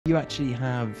You actually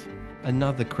have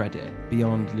another credit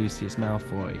beyond Lucius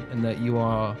Malfoy, and that you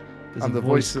are there's I'm a the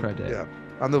voice of, credit. Yeah,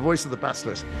 I'm the voice of the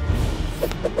basilisk.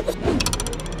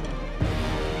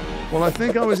 Well, I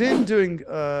think I was in doing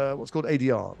what's called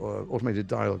ADR, or automated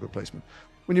dialogue replacement.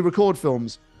 When you record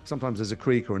films, sometimes there's a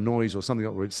creak or a noise or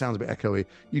something where it sounds a bit echoey.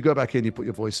 You go back in, you put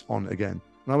your voice on again.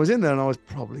 And I was in there, and I was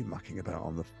probably mucking about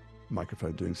on the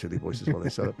microphone doing silly voices while they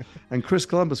set up. And Chris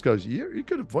Columbus goes, "You're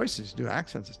good at voices, do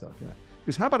accents and stuff." Yeah. He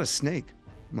goes, "How about a snake?"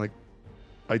 I'm like,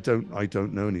 I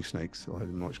don't know any snakes, so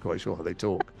I'm not quite sure how they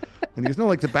talk. And he goes, "No,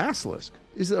 like the basilisk.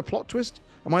 Is it a plot twist?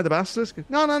 Am I the basilisk?"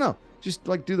 No. Just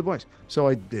like do the voice. So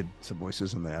I did some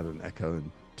voices, and they added an echo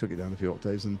and took it down a few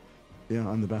octaves. And yeah,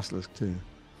 I'm the basilisk too.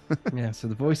 Yeah, so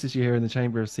the voices you hear in the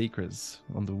Chamber of Secrets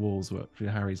on the walls where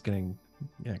Harry's getting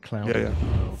clouded.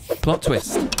 Yeah. Plot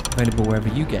Twist, available wherever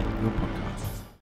you get your podcast.